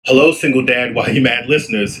Hello, Single Dad Why You Mad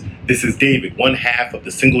listeners. This is David, one half of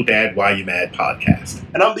the Single Dad Why You Mad podcast.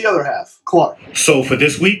 And I'm the other half, Clark. So for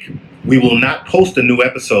this week, we will not post a new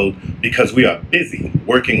episode because we are busy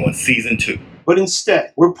working on season 2. But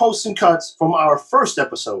instead, we're posting cuts from our first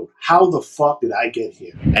episode, How the Fuck Did I Get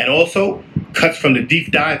Here? And also, cuts from the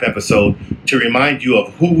deep dive episode to remind you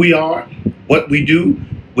of who we are, what we do,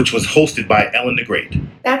 which was hosted by Ellen the Great.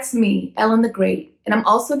 That's me, Ellen the Great, and I'm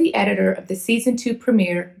also the editor of the season 2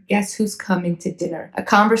 premiere, Guess Who's Coming to Dinner? A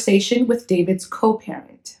conversation with David's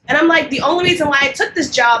co-parent. And I'm like, the only reason why I took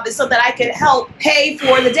this job is so that I could help pay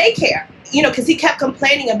for the daycare. You know, because he kept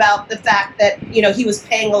complaining about the fact that, you know, he was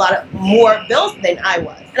paying a lot of more bills than I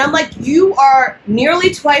was. And I'm like, you are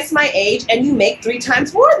nearly twice my age and you make 3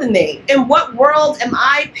 times more than me. In what world am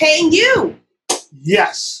I paying you?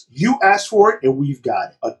 Yes, you asked for it and we've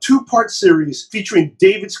got it. A 2-part series featuring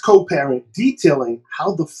David's co-parent detailing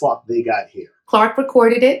how the fuck they got here. Clark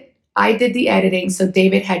recorded it, I did the editing, so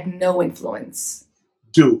David had no influence.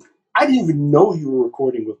 Dude, I didn't even know you were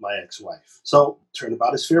recording with my ex-wife. So,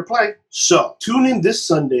 turnabout is fair play. So, tune in this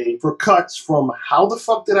Sunday for cuts from How the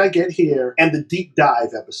Fuck Did I Get Here and the deep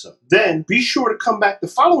dive episode. Then, be sure to come back the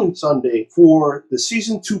following Sunday for the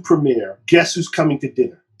season 2 premiere, Guess Who's Coming to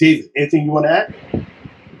Dinner? David, anything you want to add?